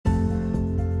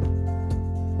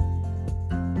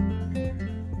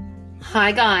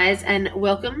Hi guys, and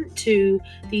welcome to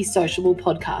the Sociable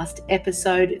Podcast,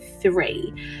 episode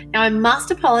 3. Now I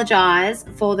must apologise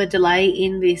for the delay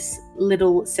in this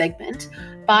little segment,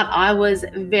 but I was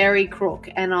very crook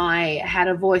and I had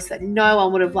a voice that no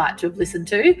one would have liked to have listened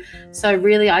to. So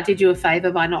really I did you a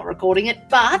favour by not recording it,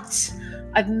 but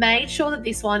I've made sure that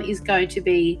this one is going to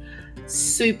be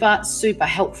super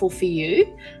helpful for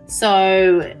you.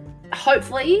 So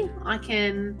hopefully I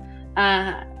can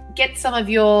get some of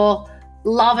your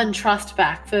love and trust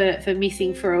back for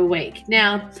missing for a week.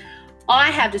 Now, I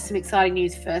have just some exciting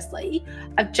news firstly.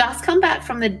 I've just come back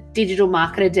from the Digital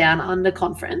Marketer Down Under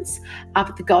conference up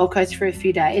at the Gold Coast for a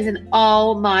few days, and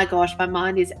oh my gosh, my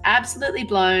mind is absolutely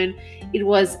blown. It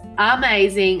was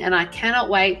amazing, and I cannot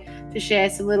wait to share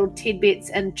some little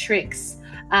tidbits and tricks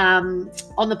on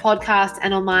the podcast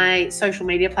and on my social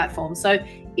media platforms. So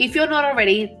if you're not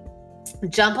already,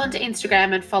 jump onto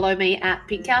Instagram and follow me at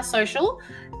Pink Cow Social,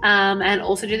 and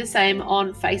also do the same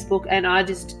on Facebook. And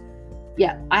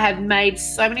I have made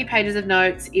so many pages of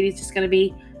notes. It is just going to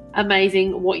be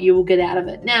amazing what you will get out of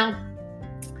it. Now,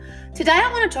 today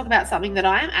I want to talk about something that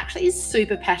I am actually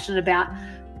super passionate about,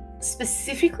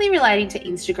 specifically relating to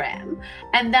Instagram,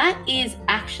 and that is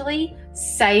actually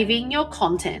saving your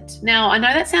content. Now, I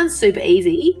know that sounds super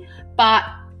easy, but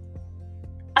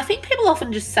I think people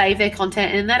often just save their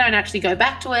content and they don't actually go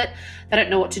back to it. They don't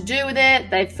know what to do with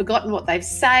it. They've forgotten what they've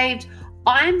saved.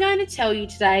 I'm going to tell you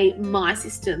today my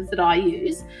systems that I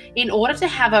use in order to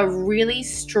have a really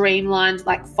streamlined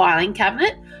filing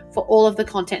cabinet for all of the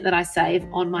content that I save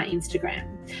on my Instagram.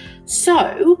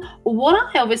 So what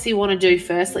I obviously want to do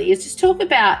firstly is just talk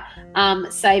about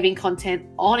saving content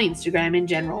on Instagram in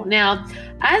general. Now,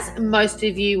 as most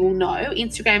of you will know,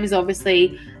 Instagram is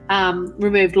obviously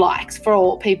removed likes for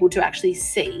all people to actually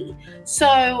see.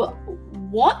 So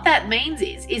what that means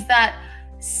is that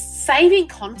saving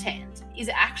content is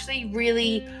actually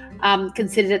really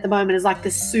considered at the moment as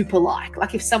the super like.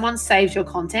 If someone saves your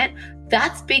content,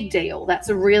 that's big deal. That's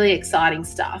a really exciting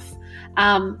stuff.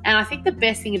 And I think the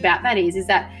best thing about that is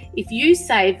that if you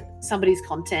save somebody's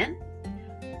content,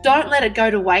 don't let it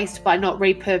go to waste by not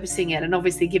repurposing it and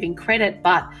obviously giving credit.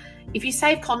 But if you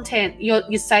save content, you're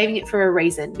saving it for a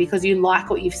reason, because you like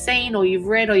what you've seen or you've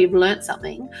read or you've learnt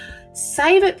something.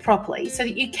 Save it properly so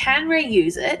that you can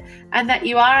reuse it and that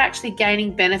you are actually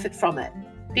gaining benefit from it.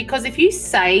 Because if you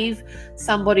save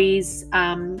somebody's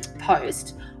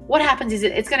post, what happens is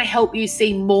it's going to help you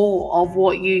see more of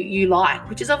what you like,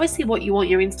 which is obviously what you want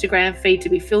your Instagram feed to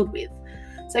be filled with.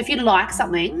 So if you like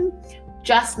something,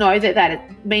 just know that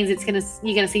it means you're going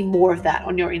to see more of that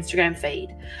on your Instagram feed.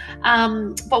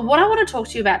 But what I want to talk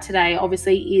to you about today,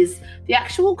 obviously, is the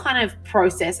actual kind of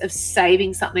process of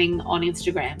saving something on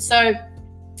Instagram. So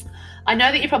I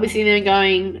know that you're probably sitting there and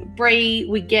going, Bree,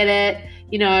 we get it.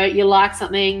 You know, you like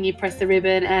something, you press the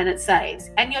ribbon and it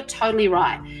saves. And you're totally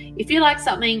right. If you like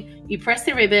something, you press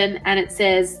the ribbon and it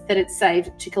says that it's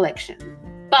saved to collection.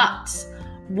 But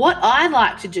what I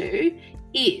like to do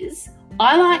is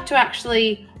I like to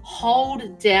actually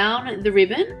hold down the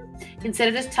ribbon instead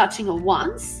of just touching it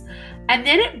once. And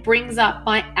then it brings up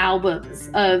my albums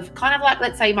of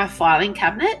let's say my filing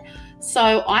cabinet.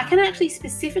 So I can actually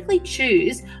specifically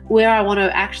choose where I want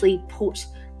to actually put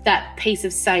that piece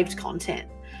of saved content.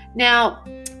 Now,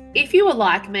 if you were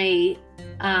like me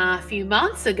a few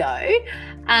months ago,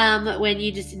 when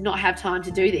you just did not have time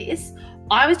to do this,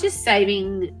 I was just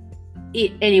saving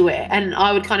it anywhere, and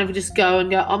I would kind of just go,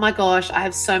 oh my gosh, I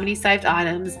have so many saved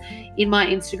items in my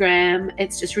Instagram,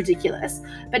 it's just ridiculous.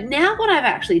 But now what I've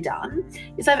actually done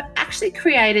is I've actually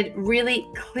created really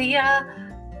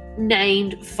clear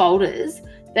named folders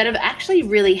that have actually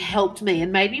really helped me and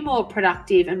made me more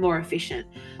productive and more efficient.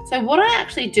 So what I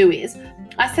actually do is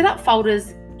I set up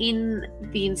folders in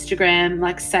the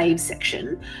Instagram save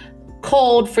section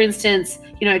called, for instance,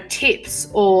 tips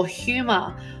or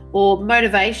humor or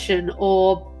motivation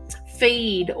or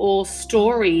feed or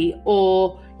story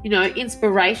or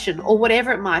inspiration or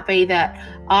whatever it might be that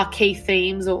are key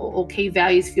themes or key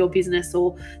values for your business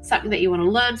or something that you want to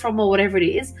learn from or whatever it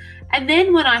is. And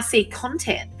then when I see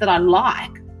content that I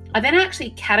like, I then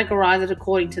actually categorize it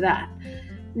according to that.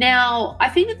 Now, I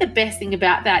think that the best thing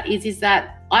about that is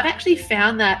that I've actually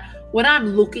found that when I'm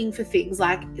looking for things,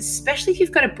 especially if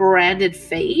you've got a branded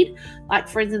feed,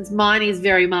 for instance, mine is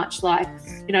very much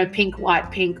pink, white,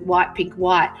 pink, white, pink,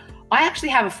 white. I actually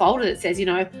have a folder that says,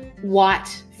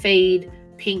 white feed,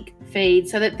 pink feed,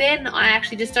 so that then I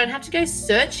actually just don't have to go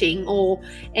searching or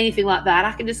anything like that.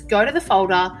 I can just go to the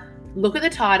folder, look at the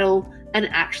title, and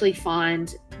actually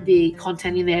find the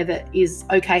content in there that is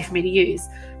okay for me to use.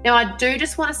 Now, I do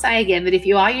just want to say again that if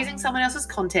you are using someone else's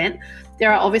content,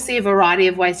 there are obviously a variety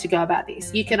of ways to go about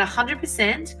this. You can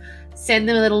 100% send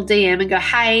them a little DM and go,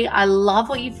 hey, I love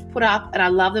what you've put up and I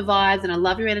love the vibes and I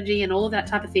love your energy and all of that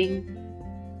type of thing.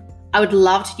 I would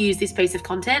love to use this piece of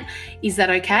content. Is that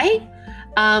okay?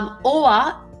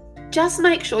 Or just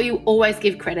make sure you always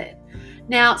give credit.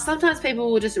 Now, sometimes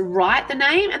people will just write the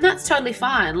name and that's totally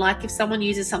fine. Like if someone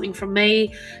uses something from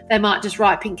me, they might just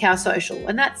write Pink Cow Social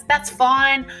and that's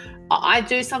fine. I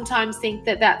do sometimes think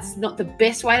that that's not the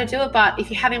best way to do it, but if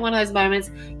you're having one of those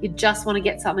moments, you just want to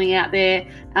get something out there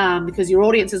because your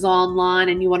audience is online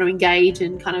and you want to engage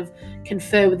and kind of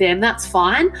confer with them, that's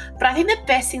fine. But I think the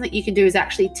best thing that you can do is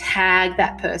actually tag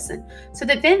that person so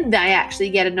that then they actually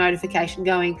get a notification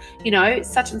going,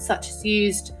 such and such has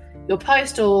used your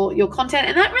post or your content,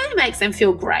 and that really makes them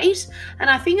feel great.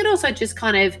 And I think it also just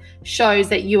kind of shows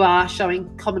that you are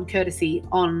showing common courtesy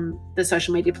on the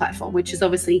social media platform, which is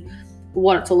obviously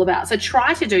what it's all about. So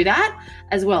try to do that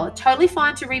as well. It's totally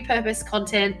fine to repurpose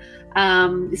content,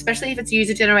 especially if it's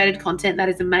user-generated content. That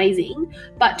is amazing,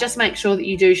 but just make sure that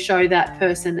you do show that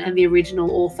person and the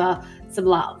original author some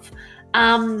love.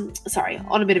 Sorry,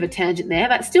 on a bit of a tangent there,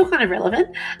 but still kind of relevant.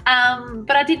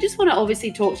 But I did just want to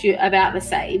obviously talk to you about the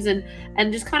saves and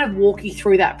just kind of walk you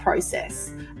through that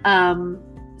process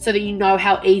so that you know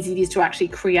how easy it is to actually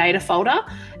create a folder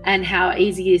and how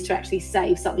easy it is to actually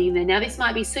save something in there. Now, this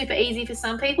might be super easy for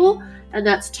some people and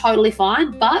that's totally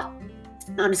fine, but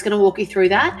I'm just going to walk you through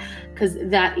that because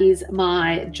that is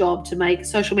my job, to make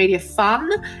social media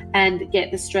fun and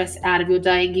get the stress out of your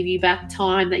day and give you back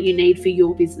time that you need for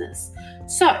your business.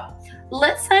 So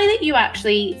let's say that you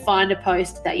actually find a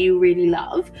post that you really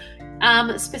love,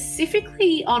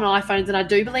 specifically on iPhones, and I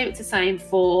do believe it's the same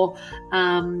for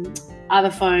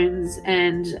other phones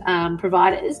and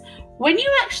providers. When you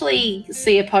actually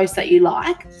see a post that you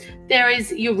like, there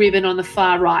is your ribbon on the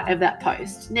far right of that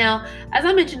post. Now, as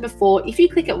I mentioned before, if you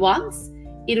click it once,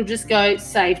 it'll just go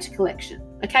save to collection.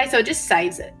 Okay, so it just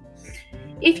saves it.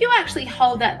 If you actually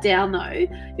hold that down though,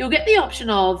 you'll get the option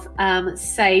of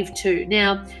save to.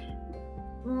 Now,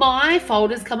 my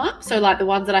folders come up, so like the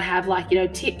ones that I have, like,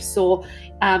 tips or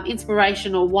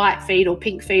inspiration or white feed or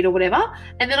pink feed or whatever,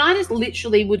 and then I just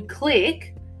literally would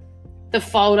click the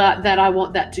folder that I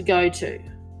want that to go to.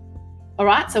 All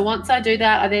right, so once I do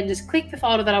that, I then just click the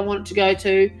folder that I want it to go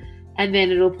to, and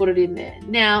then it'll put it in there.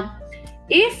 Now,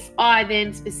 if I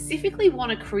then specifically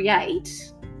want to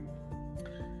create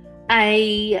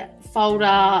a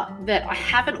folder that I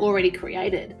haven't already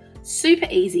created, super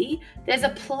easy. There's a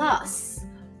plus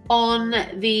on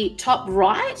the top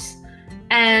right,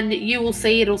 and you will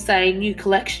see it'll say new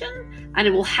collection, and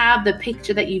it will have the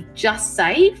picture that you've just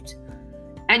saved,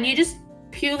 and you just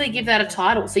purely give that a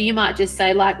title. So you might just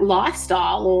say like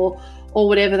lifestyle or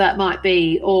whatever that might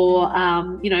be, or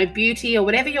beauty, or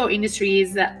whatever your industry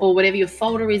is, that, or whatever your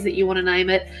folder is that you want to name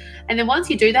it. And then once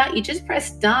you do that, you just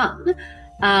press done,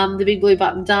 the big blue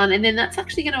button, done, and then that's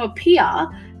actually going to appear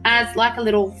as like a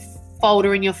little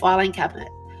folder in your filing cabinet.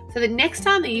 So the next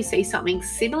time that you see something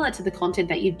similar to the content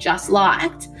that you've just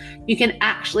liked, you can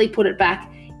actually put it back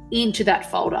into that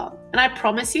folder. And I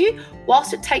promise you,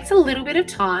 whilst it takes a little bit of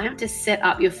time to set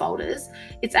up your folders,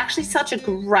 it's actually such a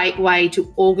great way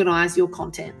to organize your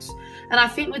content. And I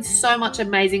think with so much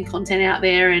amazing content out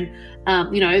there and,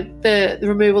 the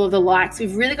removal of the likes,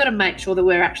 we've really got to make sure that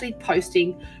we're actually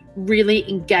posting really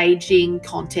engaging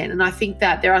content. And I think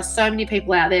that there are so many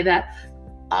people out there that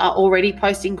are already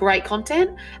posting great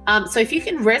content. So if you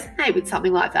can resonate with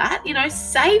something like that,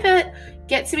 save it,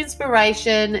 get some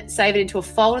inspiration, save it into a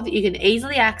folder that you can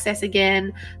easily access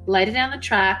again later down the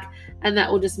track, and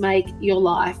that will just make your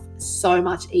life so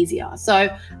much easier. So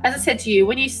as I said to you,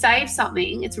 when you save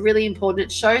something, it's really important.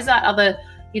 It shows that other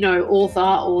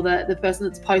author or the person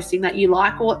that's posting that you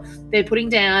like what they're putting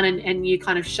down, and you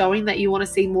kind of showing that you want to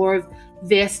see more of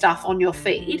their stuff on your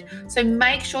feed. So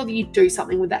make sure that you do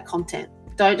something with that content.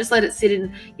 Don't just let it sit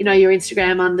in, your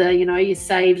Instagram under, your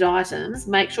saved items.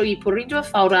 Make sure you put it into a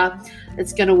folder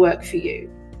that's going to work for you.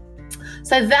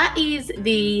 So that is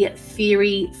the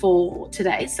theory for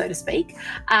today, so to speak.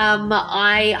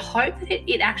 I hope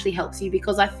that it actually helps you,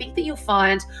 because I think that you'll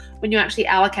find when you actually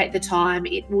allocate the time,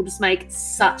 it will just make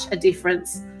such a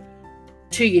difference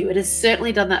to you. It has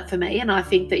certainly done that for me, and I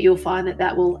think that you'll find that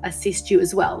that will assist you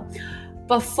as well.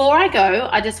 Before I go,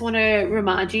 I just want to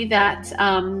remind you that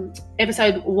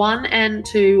episode 1 and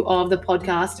 2 of the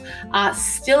podcast are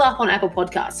still up on Apple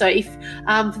Podcasts. So if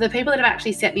for the people that have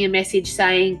actually sent me a message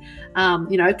saying,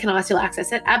 can I still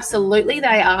access it? Absolutely,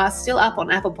 they are still up on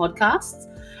Apple Podcasts.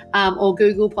 or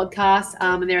Google Podcasts,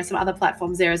 and there are some other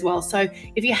platforms there as well. So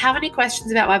if you have any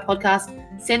questions about my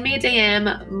podcast, send me a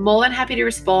DM. More than happy to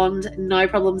respond. No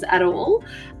problems at all.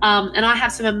 And I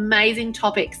have some amazing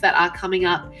topics that are coming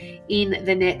up in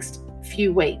the next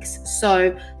few weeks.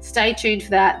 So stay tuned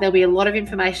for that. There'll be a lot of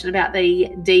information about the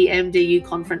DMDU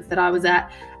conference that I was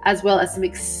at, as well as some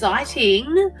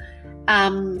exciting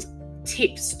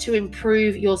tips to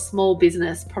improve your small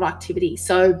business productivity.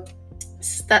 So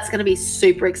that's going to be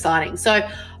super exciting. So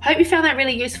hope you found that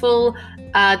really useful.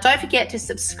 Don't forget to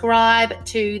subscribe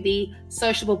to the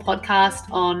Sociable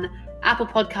podcast on Apple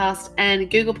Podcasts and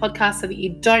Google Podcasts so that you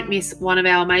don't miss one of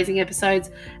our amazing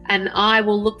episodes. And I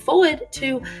will look forward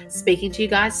to speaking to you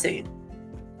guys soon.